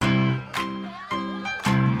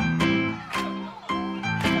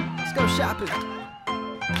shopping.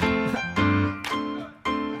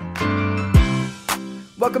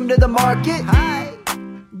 Welcome to the market. Hi.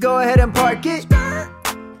 Go ahead and park it.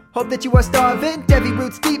 Hope that you are starving. Devy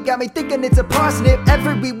roots deep got me thinking it's a parsnip.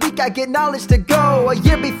 Every week I get knowledge to go. A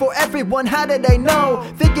year before everyone, how did they know?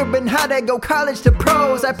 Figuring how to go college to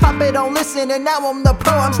pros. I pop it on listen and now I'm the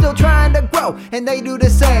pro. I'm still trying to grow and they do the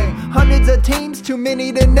same. Hundreds of teams, too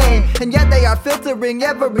many to name. And yet they are filtering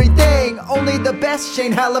everything. Only the best,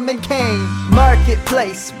 Shane Hallam Kane.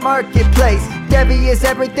 Marketplace, marketplace. Devy is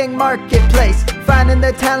everything marketplace. Finding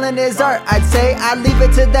the talent is art, I'd say. I leave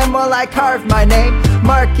it to them while I carve my name.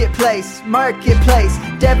 Marketplace, marketplace.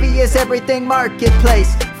 Devy is everything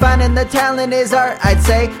marketplace. Finding the talent is art, I'd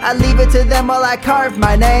say. I leave it to them while I carve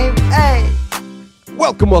my name. Hey.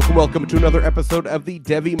 Welcome to another episode of the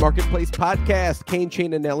Devy Marketplace Podcast. Kane,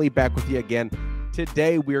 Shane, and Nelly back with you again.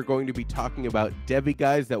 Today we are going to be talking about Devy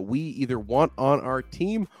guys that we either want on our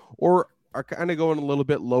team or are kind of going a little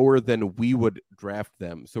bit lower than we would draft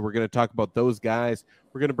them. So we're going to talk about those guys.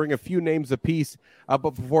 We're going to bring a few names apiece.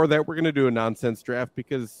 But before that, we're going to do a nonsense draft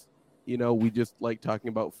because, you know, we just like talking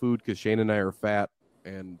about food because Shane and I are fat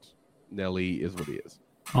and Nelly is what he is.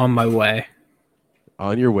 On my way.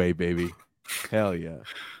 On your way, baby. Hell yeah.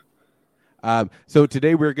 So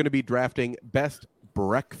today we're going to be drafting best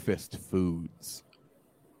breakfast foods.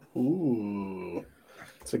 Ooh,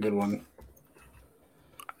 that's a good one.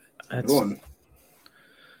 That's Good one.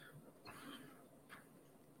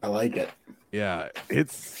 I like it. Yeah,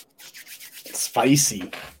 it's Spicy.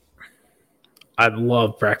 I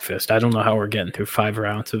love breakfast. I don't know how we're getting through 5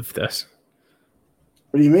 rounds of this.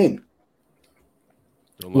 What do you mean?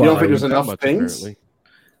 you don't think there's enough things? Apparently.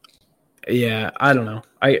 Yeah, I don't know.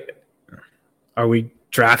 Are we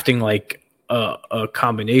drafting like a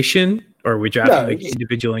combination, or are we drafting like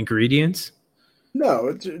individual ingredients? No,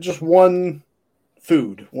 it's just one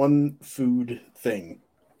food thing.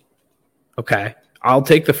 Okay, I'll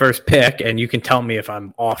take the first pick, and you can tell me if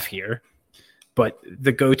I'm off here. But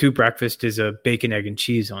the go-to breakfast is a bacon, egg, and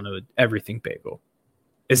cheese on a everything bagel.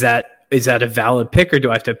 Is that a valid pick, or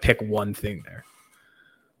do I have to pick one thing there?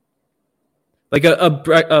 Like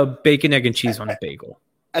a bacon, egg, and cheese on a bagel.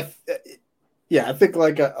 I think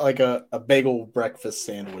like a bagel breakfast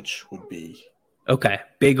sandwich would be Okay,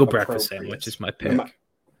 bagel breakfast sandwich is my pick.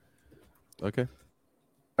 Okay.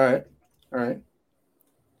 All right.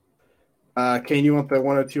 Kane, you want the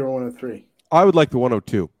 102 or 103? I would like the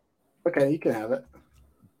 102. Okay, you can have it.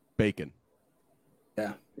 Bacon.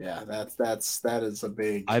 Yeah, that is a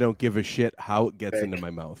big. I don't give a shit how it gets into my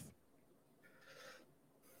mouth.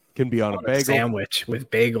 Can be on a bagel sandwich with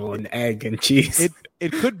bagel and egg and cheese.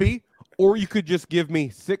 It could be, or you could just give me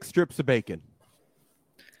 6 strips of bacon,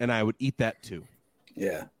 and I would eat that too.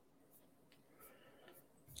 Yeah.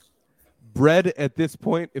 Bread at this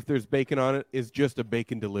point, if there's bacon on it, is just a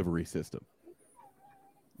bacon delivery system.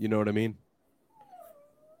 You know what I mean?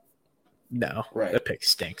 No, right. That pick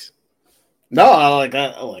stinks. No, I like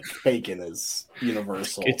bacon is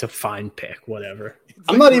universal. It's a fine pick, whatever.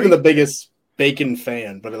 I'm not even the biggest bacon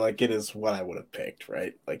fan, but like it is what I would have picked,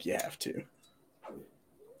 right? Like you have to.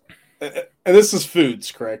 And this is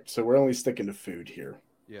foods, correct? So we're only sticking to food here.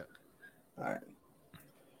 Yeah. All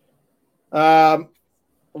right.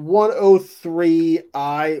 103,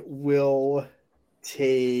 I will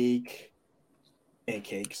take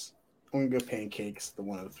pancakes. I'm going to go pancakes, the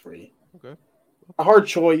 103. Okay. A hard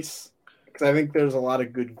choice, because I think there's a lot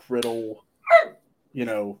of good griddle,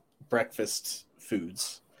 breakfast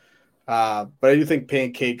foods. But I do think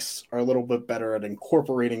pancakes are a little bit better at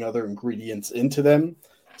incorporating other ingredients into them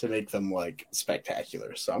to make them, like,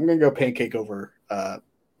 spectacular. So I'm going to go pancake over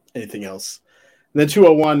anything else. And then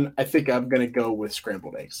 201, I think I'm going to go with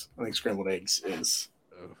scrambled eggs. I think scrambled eggs is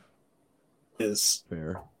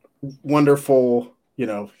fair, wonderful.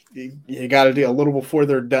 You got to do a little before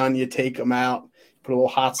they're done. You take them out, put a little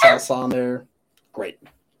hot sauce on there. Great.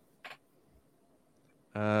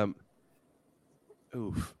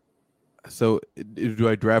 Oof. So do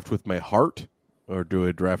I draft with my heart or do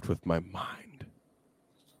I draft with my mind?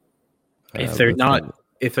 If they're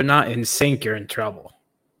not in sync, you're in trouble.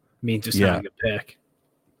 Means it's not a good pick.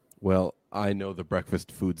 Well, I know the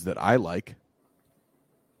breakfast foods that I like.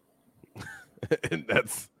 And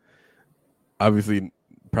that's obviously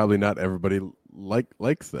probably not everybody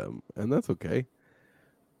likes them, and that's okay.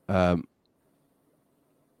 I'm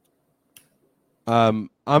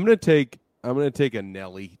gonna take a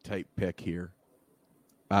Nelly type pick here.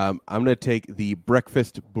 I'm gonna take the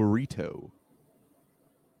breakfast burrito.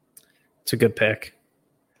 It's a good pick.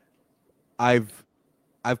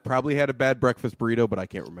 I've probably had a bad breakfast burrito, but I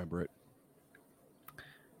can't remember it.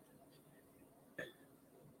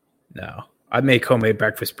 No. I make homemade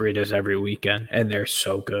breakfast burritos every weekend, and they're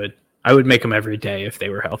so good. I would make them every day if they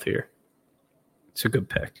were healthier. It's a good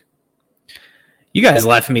pick. You guys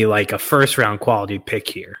left me like a first-round quality pick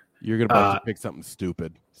here. You're going to pick something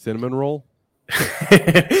stupid. Cinnamon roll?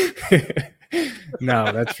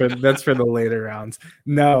 No, that's for the later rounds.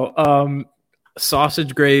 No,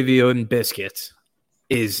 sausage gravy and biscuits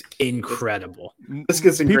is incredible.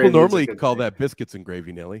 Biscuits and People gravy normally call that biscuits and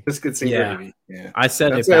gravy, Nelly. biscuits and gravy. Yeah, I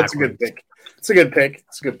said that's it backwards. a good pick. It's a good pick.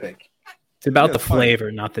 It's a good pick. It's about Yeah, the it's fine.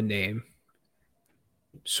 flavor, not the name.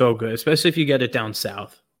 So good, especially if you get it down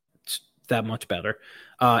south. It's that much better.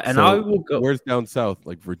 And So, I will go. Where's down south?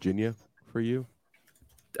 Like Virginia for you?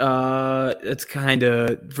 It's kind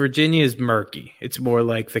of Virginia is murky. It's more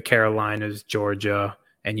like the Carolinas, Georgia,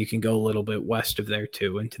 and you can go a little bit west of there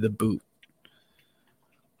too into the boot.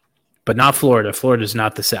 But not Florida. Florida's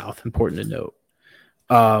not the South. Important to note.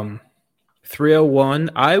 301.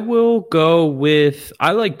 I will go with.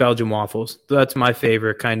 I like Belgian waffles. That's my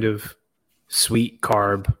favorite kind of sweet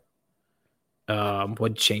carb.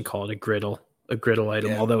 What did Shane call it? A griddle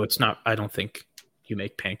item. Yeah. Although it's not. I don't think you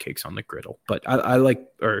make pancakes on the griddle. But I like.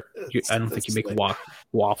 I don't think you make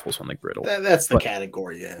waffles on the griddle. That's the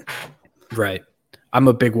category. Yeah. Right. I'm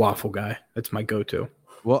a big waffle guy. That's my go-to.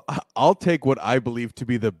 Well, I'll take what I believe to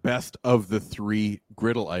be the best of the 3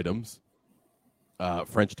 griddle items.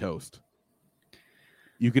 French toast.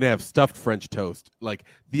 You can have stuffed French toast. Like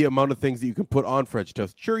the amount of things that you can put on French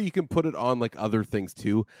toast. Sure, you can put it on like other things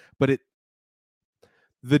too, but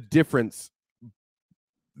the difference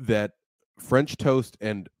that French toast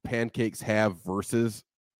and pancakes have versus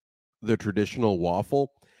the traditional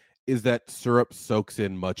waffle is that syrup soaks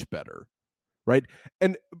in much better, right?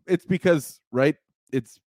 And it's because, right,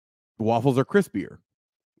 waffles are crispier,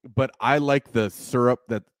 but I like the syrup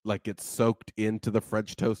that like gets soaked into the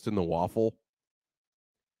French toast and the waffle.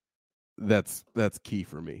 That's key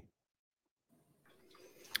for me.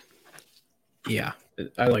 Yeah,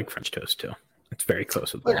 I like French toast too. It's very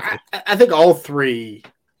close with waffle. I think all 3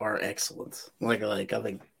 are excellent. Like I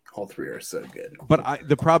think all 3 are so good. But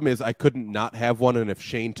the problem is I couldn't not have one, and if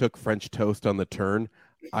Shane took French toast on the turn,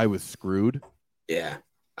 I was screwed. Yeah,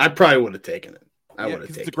 I probably would have taken it. I would have 'cause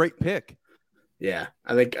taken. It's a great pick. Yeah,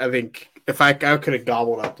 I think if I could have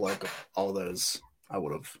gobbled up like all those, I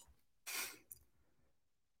would have.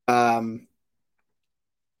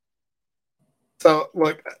 So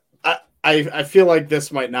look, I feel like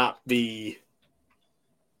this might not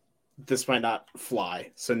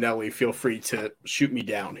fly. So Nelly, feel free to shoot me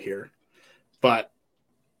down here. But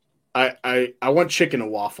I want chicken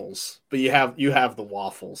and waffles, but you have the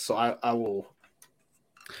waffles, so I will.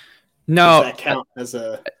 No, Does that count as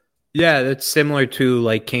a? Yeah, that's similar to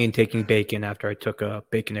like Kane taking bacon after I took a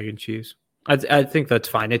bacon, egg, and cheese. I think that's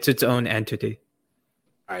fine. It's its own entity.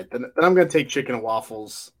 All right, then I'm going to take chicken and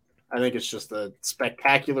waffles. I think it's just a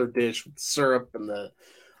spectacular dish with syrup and the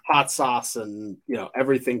hot sauce and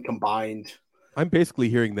everything combined. I'm basically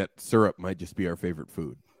hearing that syrup might just be our favorite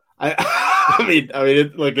food. I mean,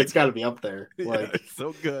 it's got to be up there. Like, Yeah, it's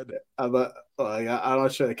so good. I'm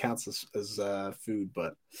not sure that counts as food,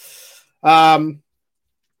 but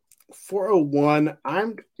 401.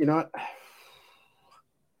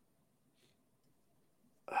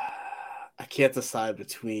 I can't decide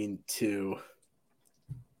between 2,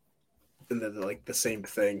 and they're like the same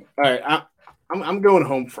thing. All right, I'm going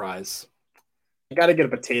home fries. I got to get a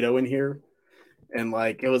potato in here, and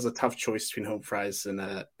like it was a tough choice between home fries and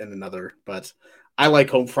another, but I like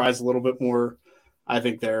home fries a little bit more. I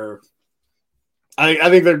think they're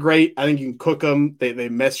great. I think you can cook them. They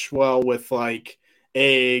mesh well with like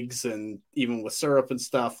eggs and even with syrup and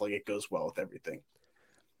stuff. Like it goes well with everything.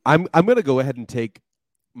 I'm going to go ahead and take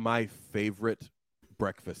my favorite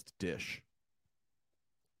breakfast dish.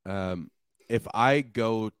 If I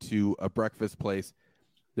go to a breakfast place,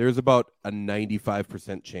 there's about a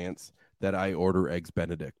 95% chance that I order Eggs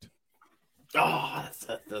Benedict. Oh,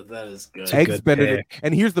 that is good. Eggs good Benedict. pick.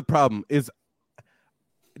 And here's the problem is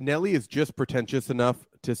Nelly is just pretentious enough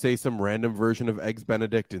to say some random version of Eggs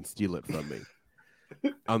Benedict and steal it from me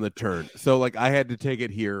on the turn. So like I had to take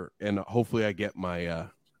it here, and hopefully I get my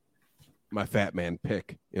my fat man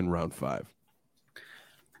pick in round 5.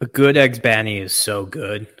 A good eggs banny is so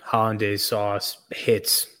good. Hollandaise sauce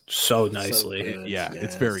hits so nicely. good. Yeah, Yes.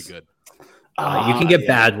 it's very good. You can get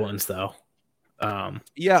bad ones though.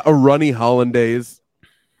 Yeah, a runny hollandaise.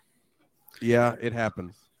 Yeah, it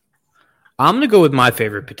happens. I'm gonna go with my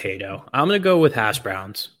favorite potato. I'm gonna go with hash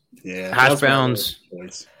browns. Yeah, Hash that's my browns.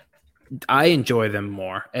 choice. I enjoy them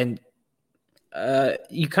more, and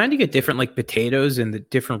you kind of get different like potatoes in the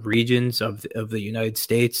different regions of the United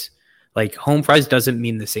States. Like home fries doesn't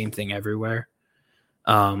mean the same thing everywhere.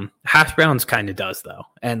 Hash browns kind of does though.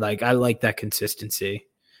 And like, I like that consistency.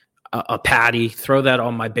 A patty, throw that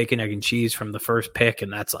on my bacon, egg, and cheese from the first pick,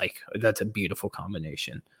 and that's a beautiful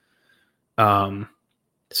combination. So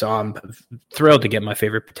I'm thrilled to get my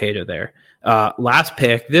favorite potato there. Last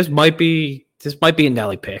pick, this might be a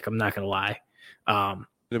Nelly pick. I'm not gonna lie,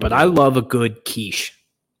 but I love a good quiche.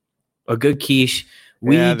 A good quiche.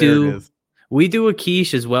 We do a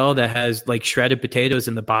quiche as well that has like shredded potatoes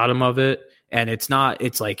in the bottom of it. And it's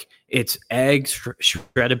eggs,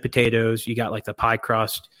 shredded potatoes. You got like the pie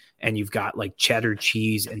crust, and you've got like cheddar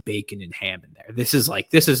cheese and bacon and ham in there. This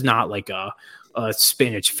is not like a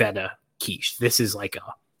spinach feta quiche. This is like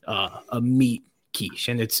a meat quiche,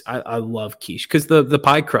 and I love quiche because the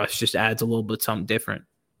pie crust just adds a little bit something different.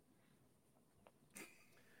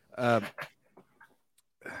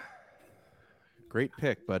 Great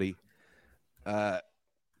pick, buddy. I'm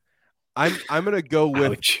gonna go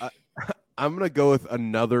with. I'm going to go with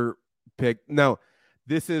another pick. Now,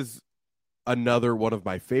 this is another one of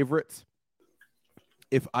my favorites.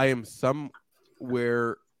 If I am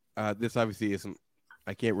somewhere, this obviously isn't,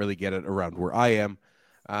 I can't really get it around where I am.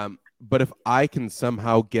 But if I can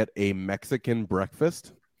somehow get a Mexican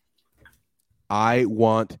breakfast, I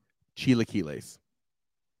want chilaquiles.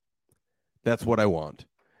 That's what I want.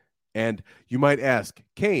 And you might ask,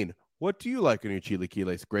 Kane, what do you like in your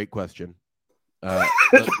chilaquiles? Great question.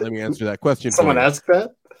 Let me answer that question. Someone asked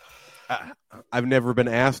that? I've never been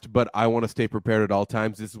asked, but I want to stay prepared at all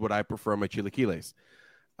times. This is what I prefer on my chilaquiles.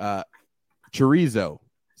 Chorizo,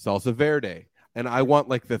 salsa verde, and I want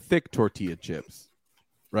like the thick tortilla chips,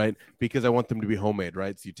 right? Because I want them to be homemade,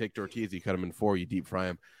 right? So you take tortillas, you cut them in 4, you deep fry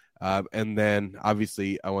them. And then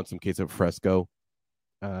obviously I want some queso fresco.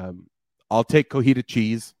 I'll take cojita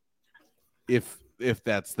cheese if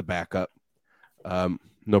that's the backup.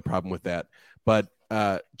 No problem with that. But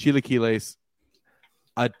chilaquiles,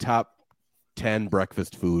 a top 10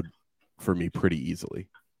 breakfast food for me pretty easily.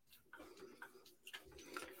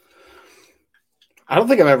 I don't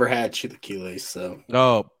think I've ever had chilaquiles, so.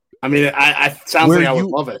 Oh. I mean, I sounds like I would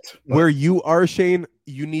love it. But where you are, Shane,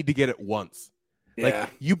 you need to get it once. Yeah.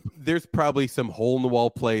 Like there's probably some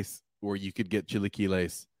hole-in-the-wall place where you could get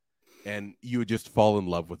chilaquiles, and you would just fall in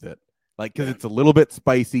love with it. Like, because it's a little bit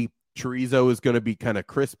spicy. Chorizo is going to be kind of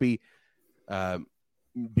crispy.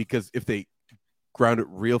 Because if they ground it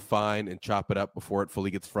real fine and chop it up before it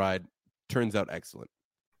fully gets fried, turns out excellent.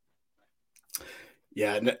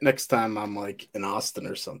 Yeah, next time I'm like in Austin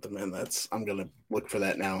or something, man, I'm gonna look for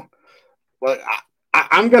that now. Well,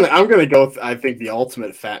 I'm gonna go with, I think, the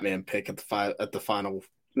ultimate fat man pick at the final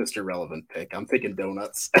Mr. Relevant pick. I'm thinking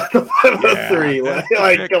donuts at the final 3.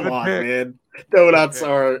 Like come on, man, donuts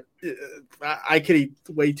are. I could eat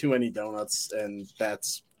way too many donuts, and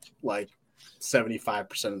that's like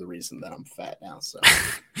 75% of the reason that I'm fat now. So,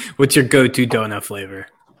 what's your go-to donut flavor?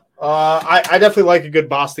 I definitely like a good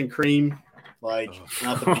Boston cream. Like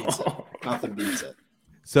nothing beats it.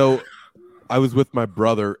 So, I was with my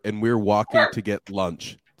brother, and we were walking to get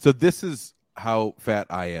lunch. So this is how fat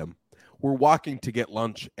I am. We're walking to get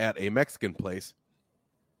lunch at a Mexican place.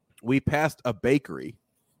 We passed a bakery,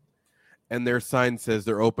 and their sign says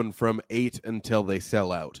they're open from 8 until they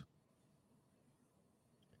sell out.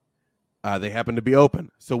 They happen to be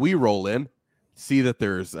open. So we roll in, see that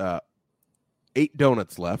there's 8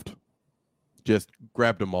 donuts left. Just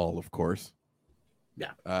grabbed them all, of course.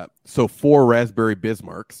 Yeah. So 4 raspberry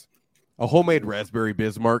Bismarcks. A homemade raspberry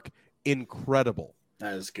Bismarck. Incredible.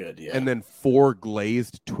 That is good, yeah. And then 4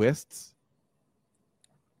 glazed twists.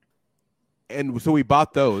 And so we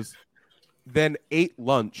bought those. Then 8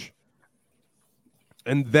 lunch.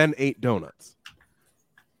 And then 8 donuts.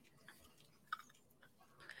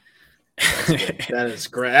 That is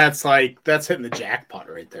great. That's hitting the jackpot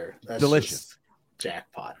right there. That's delicious.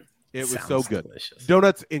 Jackpot. It was so good. Delicious.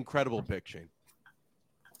 Donuts, incredible pick, Shane.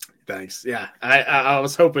 Thanks. Yeah, I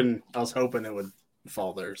was hoping it would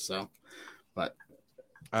fall there. So, but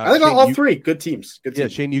I think Shane, all 3 good teams. Good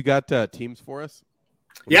teams. Yeah, Shane, you got teams for us?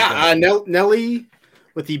 Yeah, Nelly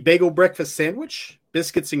with the bagel breakfast sandwich,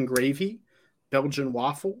 biscuits and gravy, Belgian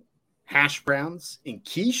waffle, hash browns, and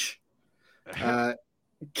quiche.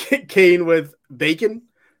 Kane with bacon,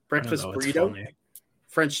 breakfast burrito,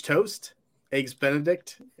 French toast, eggs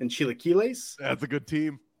Benedict, and chilaquiles. That's a good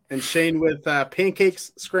team. And Shane with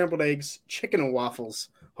pancakes, scrambled eggs, chicken and waffles,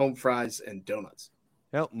 home fries, and donuts.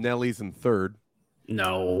 Well, Nelly's in 3rd.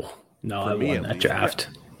 No, I won that draft.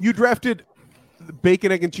 You drafted the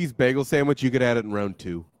bacon, egg, and cheese bagel sandwich. You could add it in round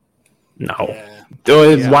 2. No.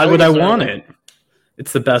 Yeah. Why would I want it?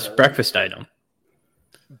 It's the best breakfast item.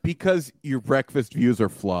 Because your breakfast views are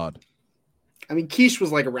flawed. I mean, Quiche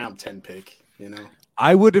was like a round 10 pick, you know?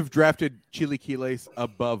 I would have drafted chilaquiles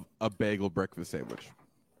above a bagel breakfast sandwich.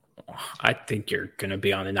 I think you're going to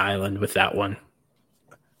be on an island with that one.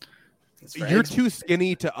 You're too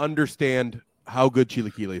skinny to understand how good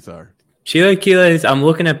chilaquiles are. Chilaquiles, I'm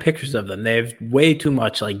looking at pictures of them. They have way too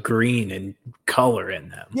much like green and color in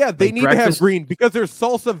them. Yeah, they like need to have green because there's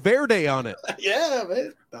salsa verde on it. Yeah,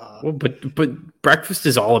 man. Well, but breakfast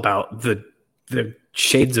is all about the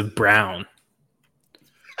shades of brown.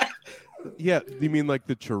 Yeah, you mean like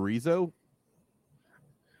the chorizo?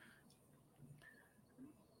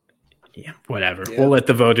 Yeah, whatever. Yeah. We'll let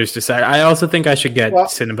the voters decide. I also think I should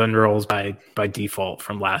get cinnamon rolls by default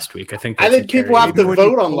from last week. I think people have to Maybe vote when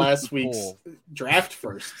you on post last the week's poll. draft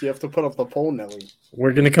first. You have to put up the poll, Nelly.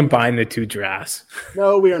 we're going to combine the two drafts.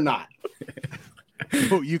 No, we are not.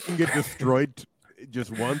 Oh, you can get destroyed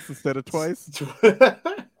just once instead of twice?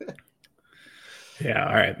 Yeah,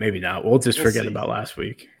 all right, maybe not. We'll just We'll forget see. about last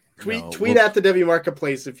week. Tweet at the Devy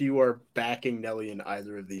Marketplace if you are backing Nelly in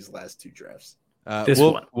either of these last two drafts.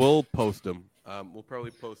 We'll post them. We'll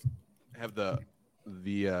probably have the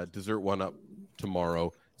dessert one up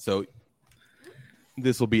tomorrow. So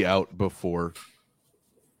this will be out before,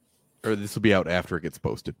 or this will be out after it gets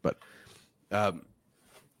posted. But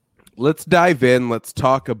let's dive in. Let's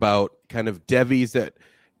talk about kind of Devies that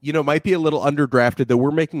might be a little underdrafted that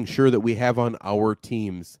we're making sure that we have on our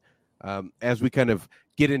teams as we kind of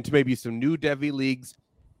get into maybe some new Devy leagues.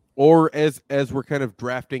 Or as we're kind of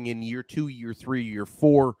drafting in year 2, year 3, year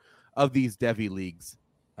 4 of these Devy leagues,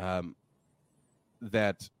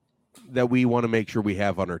 that we want to make sure we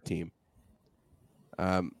have on our team.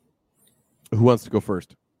 Who wants to go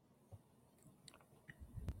first?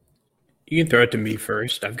 You can throw it to me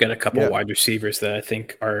first. I've got a couple wide receivers that I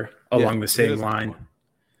think are along the same line.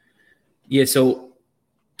 Yeah, so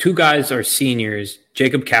 2 guys are seniors,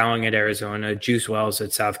 Jacob Cowling at Arizona, Juice Wells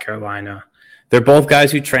at South Carolina. They're both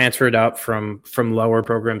guys who transferred up from lower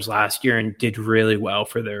programs last year and did really well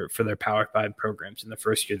for their Power 5 programs in the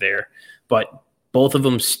first year there. But both of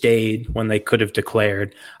them stayed when they could have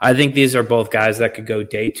declared. I think these are both guys that could go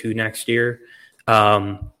day 2 next year.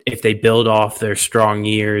 If they build off their strong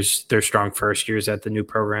years, their strong first years at the new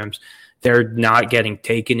programs, they're not getting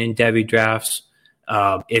taken in Devy drafts.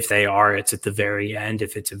 If they are, it's at the very end,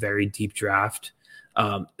 if it's a very deep draft.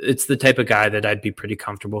 It's the type of guy that I'd be pretty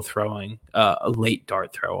comfortable throwing a late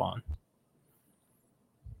dart throw on.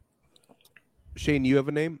 Shane, you have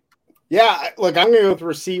a name? Yeah, look, I'm going to go with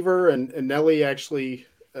receiver, and Nelly actually,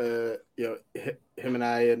 him and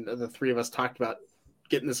I and the 3 of us talked about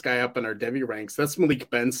getting this guy up in our Devy ranks. That's Malik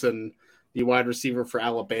Benson, the wide receiver for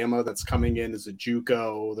Alabama that's coming in as a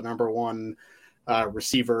JUCO, the number 1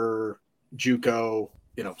 receiver JUCO,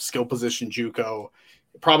 skill position JUCO.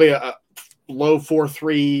 Probably a low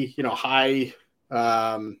 4.3, high,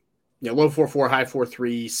 low 4.4, high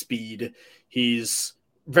 4.3 speed. He's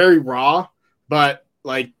very raw, but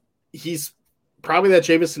he's probably that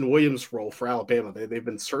Jamison Williams role for Alabama. They've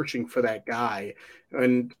been searching for that guy.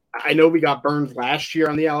 And I know we got burned last year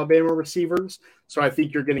on the Alabama receivers, so I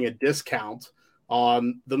think you're getting a discount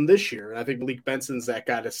on them this year. And I think Malik Benson's that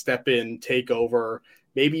guy to step in, take over.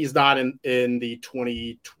 Maybe he's not in the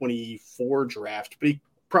 2024 draft, but he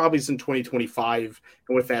probably is in 2025.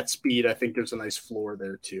 And with that speed, I think there's a nice floor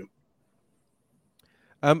there too.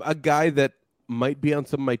 A guy that might be on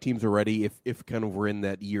some of my teams already if kind of we're in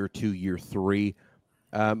that year 2, year 3.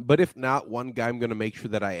 But if not, one guy I'm going to make sure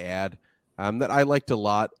that I add that I liked a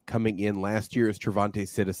lot coming in last year is Trevante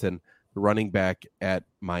Citizen, the running back at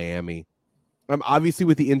Miami. Obviously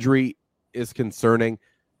with the injury is concerning,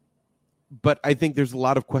 but I think there's a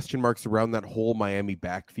lot of question marks around that whole Miami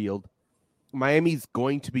backfield. Miami's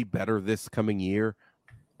going to be better this coming year.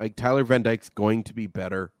 Tyler Van Dyke's going to be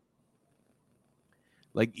better.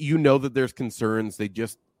 That there's concerns. They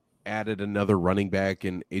just added another running back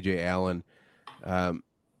in AJ Allen.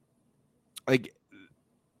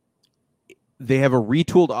 They have a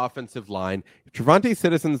retooled offensive line. If Trevante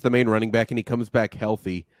Citizen's the main running back and he comes back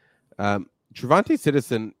healthy, Trevante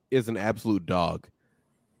Citizen is an absolute dog.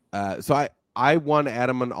 So I want to add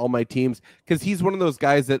him on all my teams because he's one of those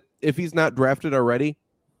guys that if he's not drafted already,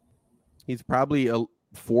 he's probably a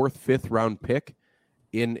 4th, 5th round pick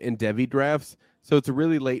in Devy drafts. So it's a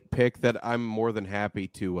really late pick that I'm more than happy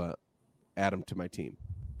to add him to my team.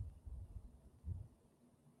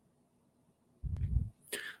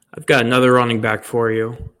 I've got another running back for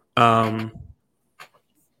you. Dallin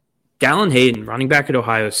Hayden, running back at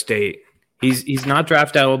Ohio State. He's not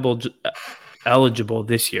draft eligible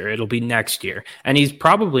this year. It'll be next year. And he's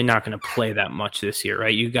probably not going to play that much this year,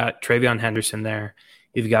 right? You got Travion Henderson there.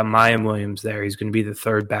 You've got Mayan Williams there. He's going to be the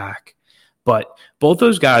 3rd back. But both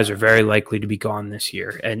those guys are very likely to be gone this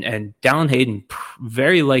year. And Dallin Hayden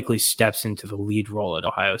very likely steps into the lead role at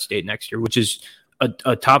Ohio State next year, which is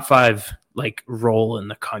a top 5 role in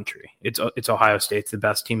the country. It's Ohio State's the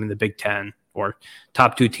best team in the Big Ten, or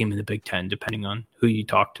top 2 team in the Big Ten, depending on who you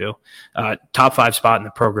talk to. Top 5 spot in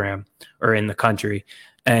the program or in the country.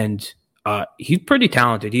 And he's pretty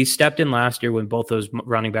talented. He stepped in last year when both those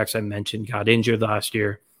running backs I mentioned got injured last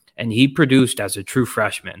year, and he produced as a true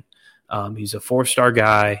freshman. He's a 4-star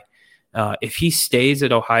guy. If he stays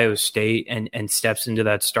at Ohio State and steps into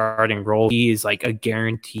that starting role, he is like a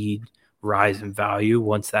guaranteed rise in value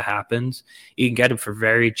once that happens. You can get him for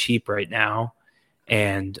very cheap right now.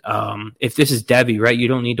 And if this is Devy, right, you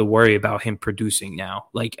don't need to worry about him producing now.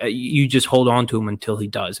 You just hold on to him until he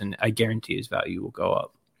does, and I guarantee his value will go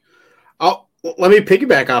up. Oh, let me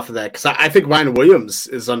piggyback off of that, because I think Mine Williams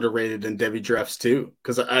is underrated in Devy drafts too,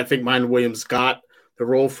 because I think Mine Williams got the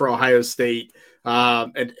role for Ohio State,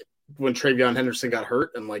 and when Travion Henderson got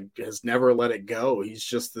hurt and has never let it go. He's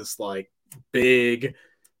just this big,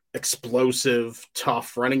 explosive,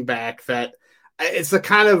 tough running back that it's the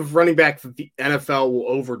kind of running back that the NFL will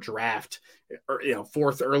overdraft, or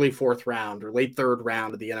early fourth round or late third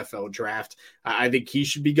round of the NFL draft. I think he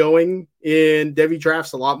should be going in Devy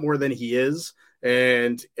drafts a lot more than he is,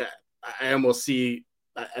 and I almost see.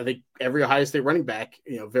 I think every Ohio State running back,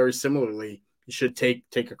 very similarly, you should take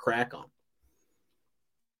a crack on.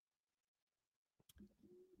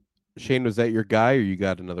 Shane, was that your guy, or you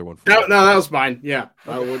got another one? No, that was mine. Yeah,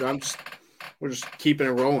 we're just keeping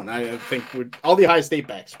it rolling. I think all the Ohio State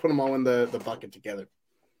backs, put them all in the bucket together.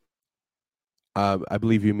 I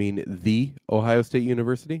believe you mean the Ohio State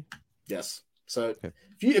University. Yes. So okay.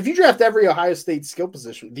 if you draft every Ohio State skill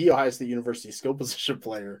position, the Ohio State University skill position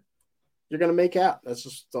player, you're going to make out. That's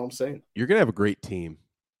just all I'm saying. You're going to have a great team,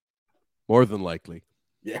 more than likely.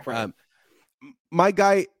 Yeah. Right. My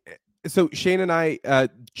guy. So Shane and I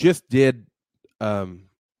just did a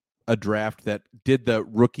draft that did the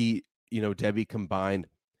rookie, Devy combined.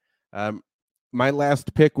 My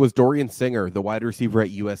last pick was Dorian Singer, the wide receiver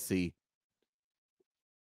at USC.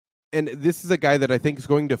 And this is a guy that I think is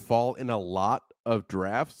going to fall in a lot of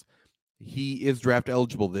drafts. He is draft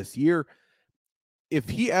eligible this year. If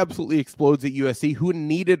he absolutely explodes at USC, who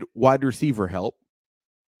needed wide receiver help,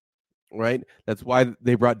 right? That's why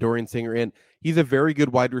they brought Dorian Singer in. He's a very good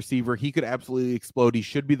wide receiver. He could absolutely explode. He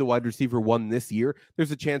should be the wide receiver 1 this year.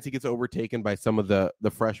 There's a chance he gets overtaken by some of the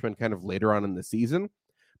freshmen kind of later on in the season.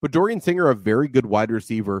 But Dorian Singer, a very good wide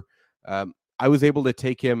receiver. I was able to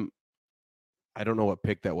take him, I don't know what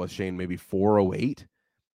pick that was, Shane, maybe 408,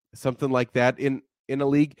 something like that in a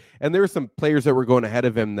league. And there were some players that were going ahead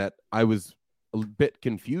of him that I was a bit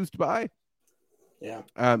confused by. Yeah.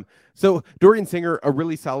 So Dorian Singer, a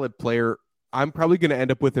really solid player. I'm probably going to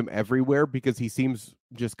end up with him everywhere because he seems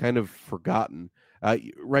just kind of forgotten.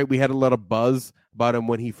 Right. We had a lot of buzz about him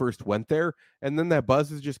when he first went there. And then that buzz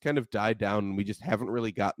has just kind of died down, and we just haven't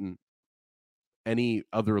really gotten any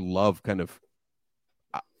other love kind of,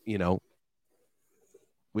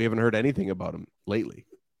 we haven't heard anything about him lately.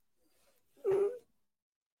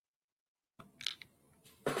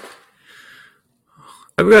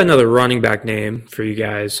 I've got another running back name for you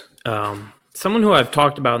guys. Someone who I've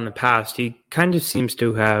talked about in the past. He kind of seems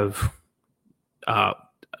to have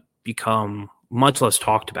become much less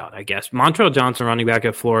talked about, I guess. Montrell Johnson, running back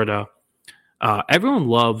at Florida. Everyone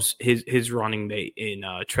loves his running mate in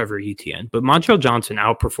Trevor Etienne, but Montrell Johnson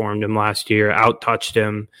outperformed him last year, out-touched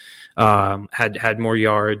him, had more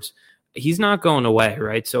yards. He's not going away,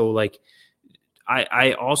 right? So,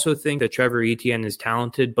 I also think that Trevor Etienne is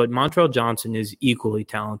talented, but Montrell Johnson is equally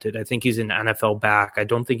talented. I think he's an NFL back. I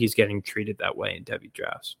don't think he's getting treated that way in Devy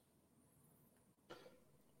drafts.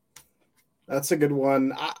 That's a good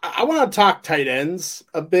one. I want to talk tight ends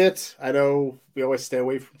a bit. I know we always stay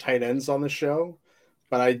away from tight ends on the show,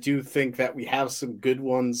 but I do think that we have some good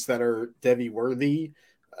ones that are Devy worthy.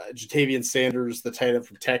 Jatavian Sanders, the tight end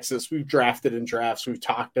from Texas, we've drafted in drafts we've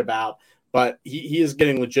talked about, but he is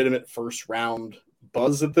getting legitimate first round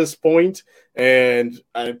buzz at this point, and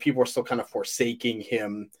people are still kind of forsaking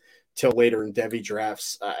him till later in Devy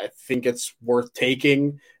drafts. I think it's worth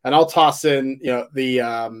taking, and I'll toss in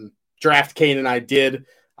the draft Kane and I did.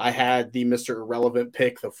 I had the Mr. Irrelevant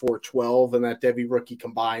pick, the 412, and that Devy rookie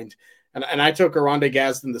combined, and I took Aronde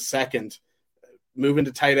Gadsden the second, moving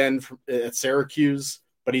to tight end at Syracuse,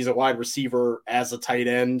 but he's a wide receiver as a tight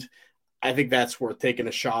end. I think that's worth taking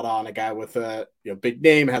a shot on. A guy with a big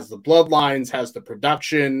name, has the bloodlines, has the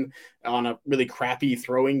production on a really crappy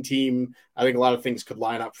throwing team. I think a lot of things could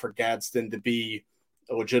line up for Gadsden to be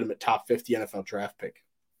a legitimate top 50 NFL draft pick.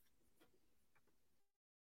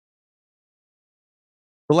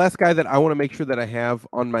 The last guy that I want to make sure that I have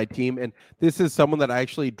on my team, and this is someone that I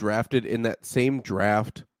actually drafted in that same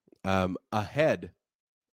draft ahead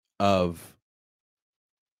of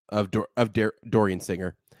Dorian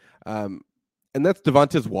Singer, and that's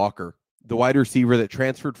Devontae Walker, the wide receiver that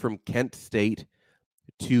transferred from Kent State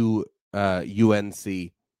to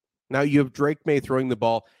UNC. Now you have Drake May throwing the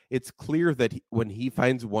ball. It's clear that when he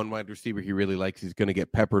finds one wide receiver he really likes, he's going to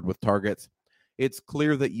get peppered with targets. It's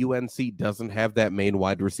clear that UNC doesn't have that main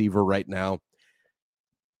wide receiver right now.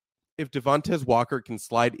 If Devontae Walker can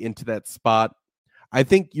slide into that spot, I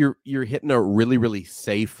think you're hitting a really, really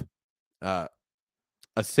safe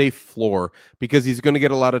floor because he's going to get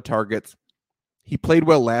a lot of targets. He played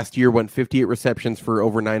well last year, went 58 receptions for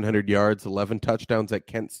over 900 yards, 11 touchdowns at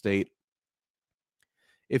Kent State.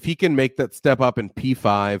 If he can make that step up in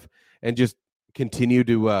P5 and just continue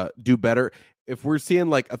to do better, if we're seeing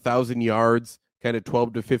like 1,000 yards, kind of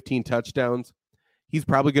 12 to 15 touchdowns, he's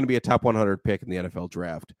probably going to be a top 100 pick in the NFL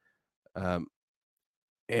draft.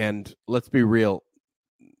 And let's be real,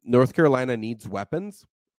 North Carolina needs weapons,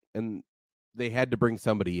 and they had to bring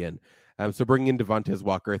somebody in. So bringing in Devontae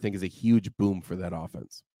Walker, I think, is a huge boom for that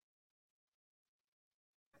offense.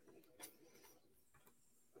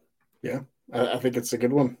 Yeah, I think it's a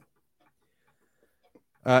good one.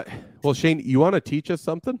 Well, Shane, you want to teach us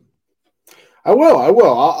something? I will.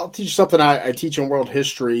 I'll teach you something I teach in world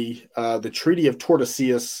history. The Treaty of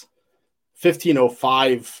Tordesillas,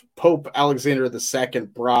 1505. Pope Alexander II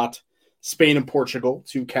brought Spain and Portugal,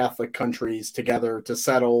 two Catholic countries, together to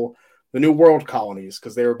settle the New World colonies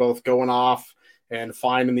because they were both going off and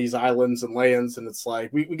finding these islands and lands. And it's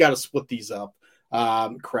like, we got to split these up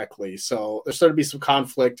correctly. So there started to be some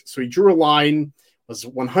conflict. So he drew a line, was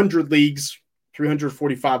 100 leagues,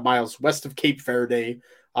 345 miles west of Cape Verde,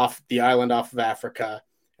 off the island off of Africa.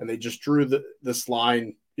 And they just drew this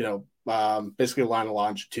line, basically a line of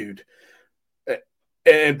longitude.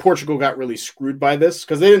 And Portugal got really screwed by this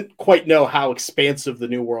because they didn't quite know how expansive the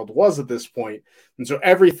New World was at this point. And so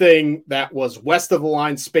everything that was west of the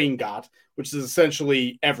line, Spain got, which is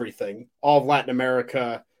essentially everything, all of Latin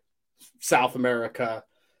America, South America,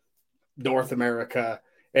 North America.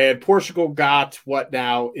 And Portugal got what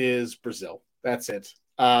now is Brazil. That's it,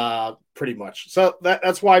 pretty much. So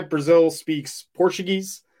that's why Brazil speaks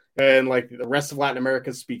Portuguese and like the rest of Latin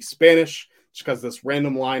America speaks Spanish, just because this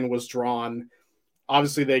random line was drawn.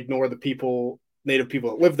 Obviously, they ignore the native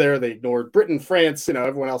people that live there. They ignored Britain, France,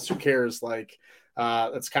 everyone else. Who cares? Like,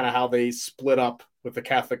 that's kind of how they split up with the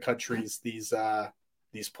Catholic countries, these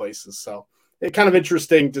places. So it's kind of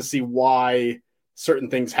interesting to see why certain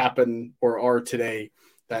things happen or are today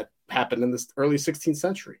that happened in this early 16th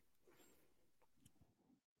century.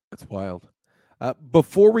 That's wild.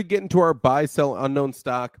 Before we get into our buy, sell, unknown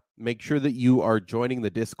stock, make sure that you are joining the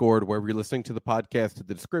Discord wherever you're listening to the podcast. In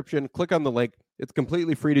the description, click on the link. It's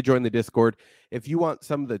completely free to join the Discord. If you want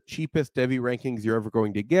some of the cheapest Devy rankings you're ever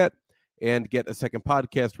going to get and get a second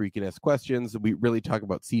podcast where you can ask questions, we really talk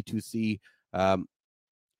about C2C.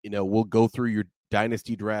 We'll go through your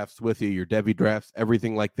dynasty drafts with you, your Devy drafts,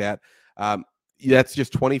 everything like that. That's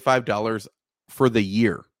just $25 for the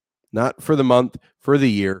year, not for the month, for the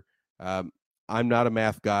year. I'm not a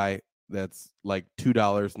math guy. That's like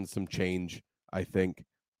 $2 and some change, I think,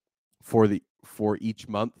 for each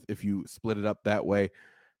month. If you split it up that way,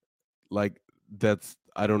 like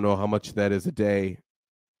I don't know how much that is a day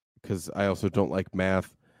because I also don't like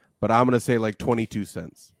math, but I'm going to say like 22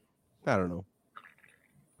 cents. I don't know.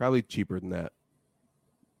 Probably cheaper than that.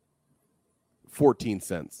 14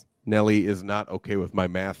 cents. Nelly is not okay with my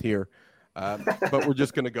math here, but we're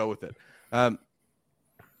just going to go with it.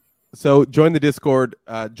 So join the Discord,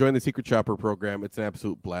 join the Secret Shopper program. It's an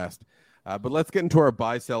absolute blast. But let's get into our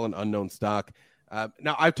buy, sell, and unknown stock.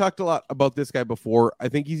 Now, I've talked a lot about this guy before. I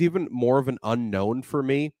think he's even more of an unknown for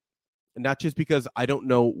me, not just because I don't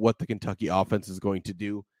know what the Kentucky offense is going to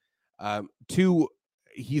do. Two,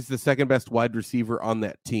 he's the second best wide receiver on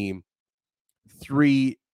that team.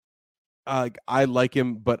 Three, I like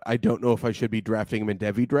him, but I don't know if I should be drafting him in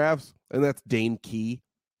Devy drafts, and that's Dane Key.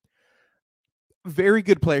 Very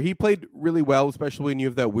good player. He played really well, especially when you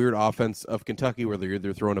have that weird offense of Kentucky where they're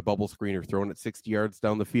either throwing a bubble screen or throwing it 60 yards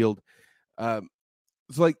down the field.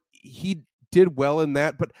 It's like he did well in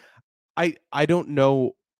that, but I don't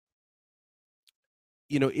know,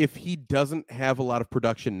 if he doesn't have a lot of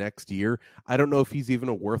production next year, I don't know if he's even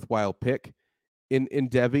a worthwhile pick in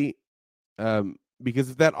Devy. Because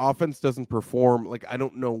if that offense doesn't perform, like I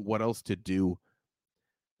don't know what else to do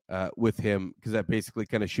with him, because that basically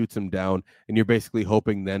kind of shoots him down, and you're basically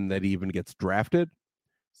hoping then that he even gets drafted.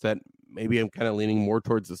 So that maybe I'm kind of leaning more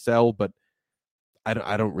towards the sell, but I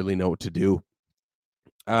don't really know what to do.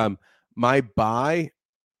 My buy,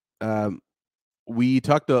 we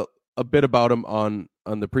talked a bit about him on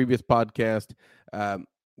the previous podcast,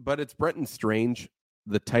 but it's Brenton Strange,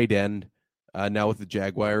 the tight end, now with the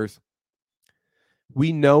Jaguars.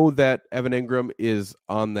 We know that Evan Ingram is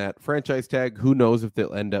on that franchise tag. Who knows if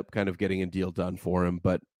they'll end up kind of getting a deal done for him,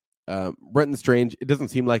 but Brenton Strange, it doesn't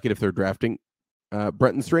seem like it if they're drafting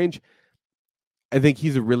Brenton Strange. I think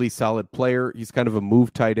he's a really solid player. He's kind of a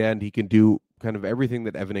move tight end. He can do kind of everything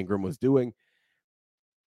that Evan Ingram was doing.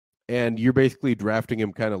 And you're basically drafting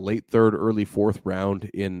him kind of late third, early fourth round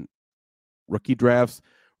in rookie drafts.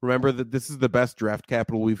 Remember that this is the best draft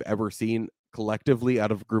capital we've ever seen collectively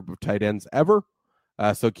out of a group of tight ends ever.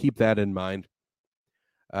 So keep that in mind.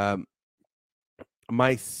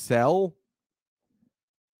 My sell.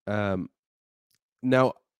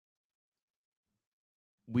 Now,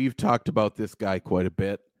 we've talked about this guy quite a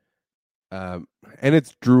bit. And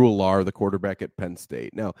it's Drew Allar, the quarterback at Penn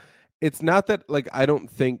State. Now, it's not that, like, I don't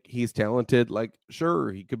think he's talented. Like,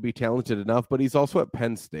 sure, he could be talented enough, but he's also at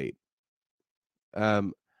Penn State.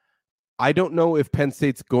 I don't know if Penn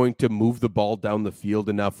State's going to move the ball down the field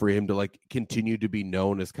enough for him to, like, continue to be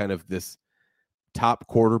known as kind of this top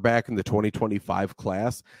quarterback in the 2025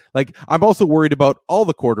 class. Like, I'm also worried about all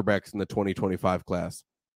the quarterbacks in the 2025 class,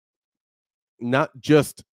 not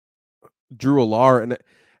just Drew Allar.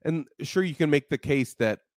 And sure, you can make the case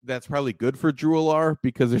that that's probably good for Drew Allar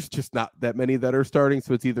because there's just not that many that are starting.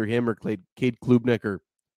 So it's either him or Cade Klubnik or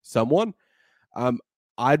someone.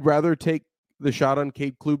 I'd rather take the shot on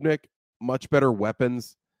Cade Klubnik. Much better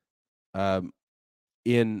weapons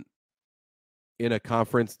in a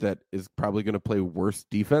conference that is probably going to play worse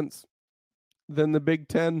defense than the Big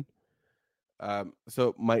Ten. So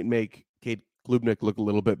it might make Cade Klubnik look a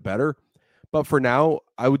little bit better. But for now,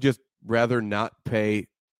 I would just rather not pay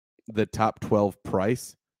the top 12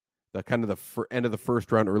 price, the kind of the end of the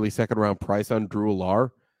first round, early second round price on Drew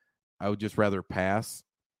Allar. I would just rather pass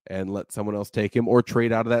and let someone else take him or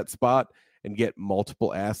trade out of that spot and get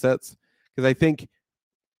multiple assets. Because I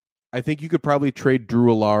think you could probably trade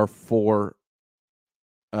Drew Allar for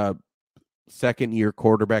a second-year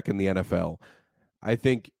quarterback in the NFL. I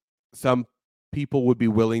think some people would be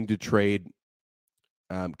willing to trade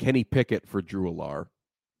Kenny Pickett for Drew Allar,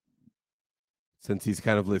 since he's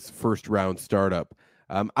kind of this first-round startup.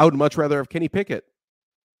 I would much rather have Kenny Pickett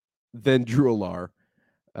than Drew Allar.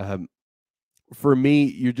 For me,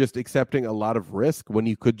 you're just accepting a lot of risk when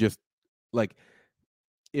you could just, like,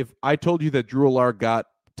 if I told you that Drew Allar got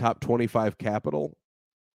top 25 capital,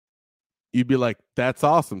 you'd be like, that's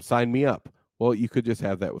awesome. Sign me up. Well, you could just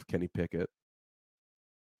have that with Kenny Pickett.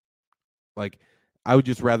 Like, I would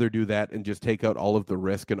just rather do that and just take out all of the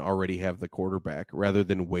risk and already have the quarterback rather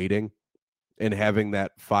than waiting and having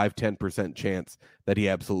that 5-10% chance that he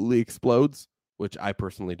absolutely explodes, which I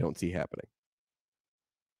personally don't see happening.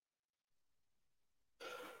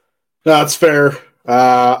 No, that's fair.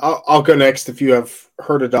 I'll go next. If you have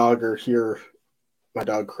heard a dog or hear my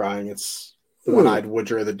dog crying, it's the one-eyed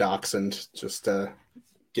Woodrow the Dachshund just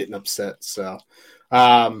getting upset. So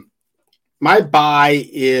my buy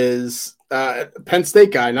is Penn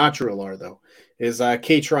State guy, not Drew Allar, though, is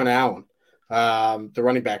Kaytron Allen, the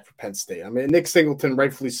running back for Penn State. I mean, Nick Singleton,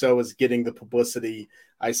 rightfully so, is getting the publicity.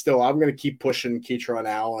 I'm going to keep pushing Kaytron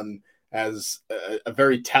Allen as a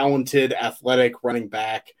very talented, athletic running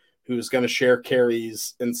back who's going to share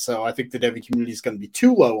carries. And so I think the Devy community is going to be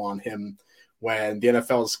too low on him when the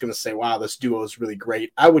NFL is going to say, wow, this duo is really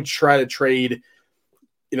great. I would try to trade,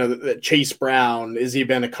 the Chase Brown, Izzy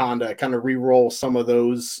Benaconda, kind of re-roll some of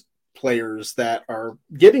those players that are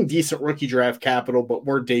getting decent rookie draft capital, but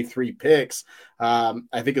were day 3 picks. I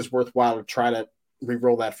think it's worthwhile to try to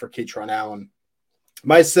re-roll that for Kaytron Allen.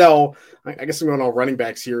 My sell, I guess I'm going all running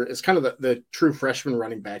backs here, is kind of the true freshman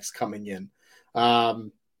running backs coming in.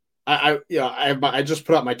 I just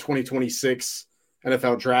put out my 2026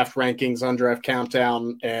 NFL draft rankings on Draft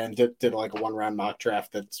Countdown and did like a 1-round mock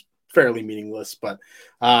draft that's fairly meaningless. But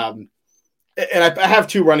and I have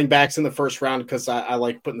 2 running backs in the first round because I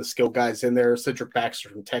like putting the skill guys in there. Cedric Baxter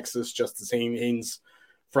from Texas, Justice Haynes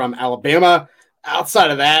from Alabama. Outside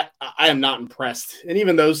of that, I am not impressed. And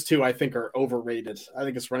even those 2, I think, are overrated. I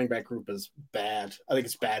think this running back group is bad. I think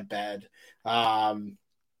it's bad.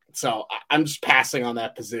 So I'm just passing on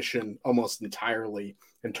that position almost entirely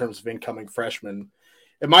in terms of incoming freshmen.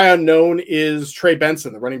 And my unknown is Trey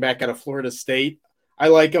Benson, the running back out of Florida State. I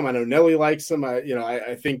like him. I know Nelly likes him.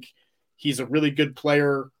 I think he's a really good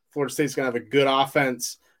player. Florida State's going to have a good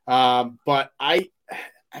offense. But I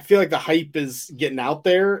feel like the hype is getting out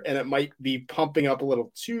there, and it might be pumping up a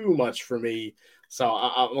little too much for me. So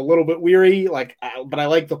I'm a little bit weary, but I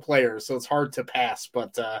like the players, so it's hard to pass.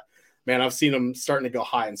 But man, I've seen them starting to go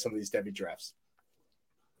high in some of these Devy drafts.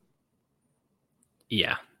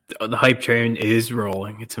 Yeah, the hype train is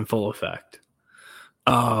rolling. It's in full effect.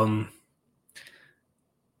 All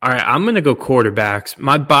right, I'm going to go quarterbacks.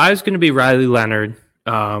 My buy is going to be Riley Leonard.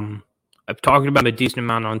 I've talked about him a decent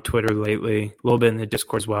amount on Twitter lately, a little bit in the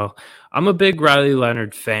Discord as well. I'm a big Riley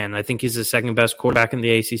Leonard fan. I think he's the second best quarterback in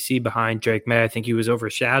the ACC behind Drake May. I think he was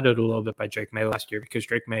overshadowed a little bit by Drake May last year because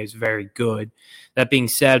Drake May is very good. That being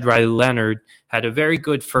said, Riley Leonard had a very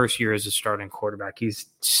good first year as a starting quarterback. He's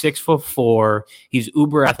 6'4". He's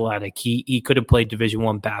uber athletic. He could have played Division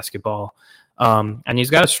I basketball. And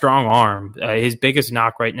he's got a strong arm. His biggest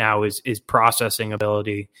knock right now is processing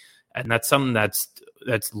ability. And that's something that's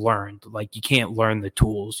learned. Like, you can't learn the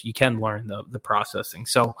tools. You can learn the processing.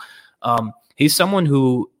 So he's someone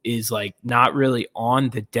who is like not really on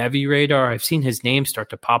the Devy radar. I've seen his name start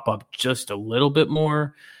to pop up just a little bit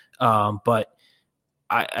more. But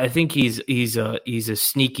I think he's a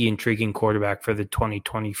sneaky, intriguing quarterback for the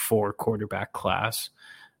 2024 quarterback class.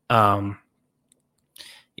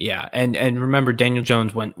 Yeah, and remember, Daniel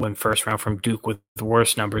Jones went first round from Duke with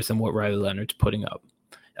worse numbers than what Riley Leonard's putting up.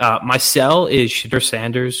 My sell is Shedeur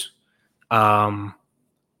Sanders.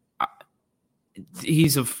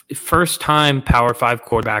 He's a first-time Power 5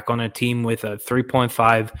 quarterback on a team with a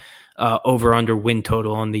 3.5 over-under win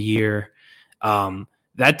total on the year.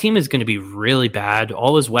 That team is going to be really bad.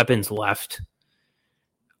 All his weapons left.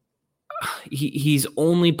 He's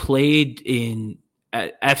only played in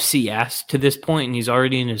FCS to this point, and he's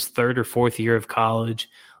already in his third or fourth year of college.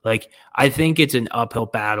 Like, I think it's an uphill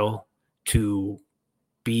battle to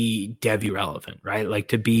be Devy relevant, right? Like,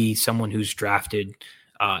 to be someone who's drafted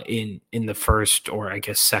in the first or I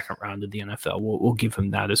guess second round of the NFL. We'll give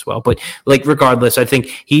him that as well. But like, regardless, I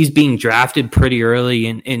think he's being drafted pretty early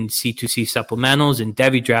in C2C supplementals and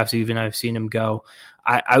Devy drafts. Even I've seen him go.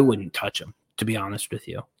 I wouldn't touch him, to be honest with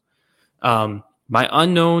you. My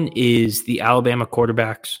unknown is the Alabama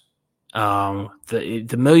quarterbacks. The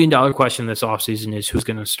 $1 million question this offseason is who's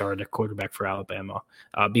going to start at quarterback for Alabama,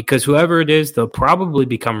 because whoever it is, they'll probably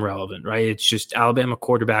become relevant, right? It's just Alabama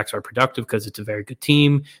quarterbacks are productive because it's a very good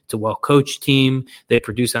team. It's a well-coached team. They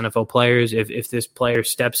produce NFL players. If this player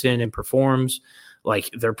steps in and performs, like,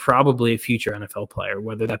 they're probably a future NFL player,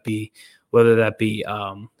 whether that be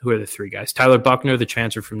who are the three guys? Tyler Buckner, the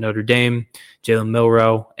transfer from Notre Dame, Jalen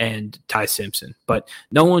Milroe, and Ty Simpson. But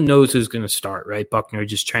no one knows who's going to start, right? Buckner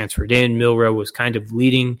just transferred in. Milroe was kind of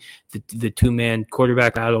leading the two-man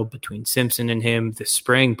quarterback battle between Simpson and him this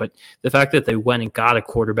spring. But the fact that they went and got a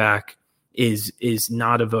quarterback is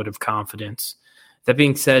not a vote of confidence. That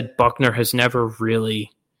being said, Buckner has never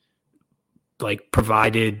really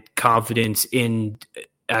provided confidence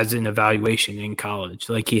as an evaluation in college.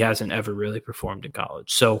 Like, he hasn't ever really performed in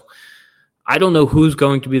college. So I don't know who's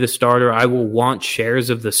going to be the starter. I will want shares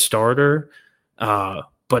of the starter,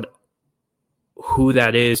 but who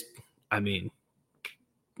that is, I mean,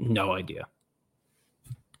 no idea.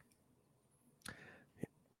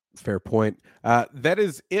 Fair point. That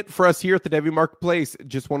is it for us here at the Devy Marketplace.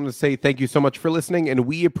 Just wanted to say thank you so much for listening, and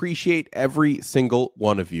we appreciate every single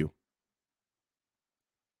one of you.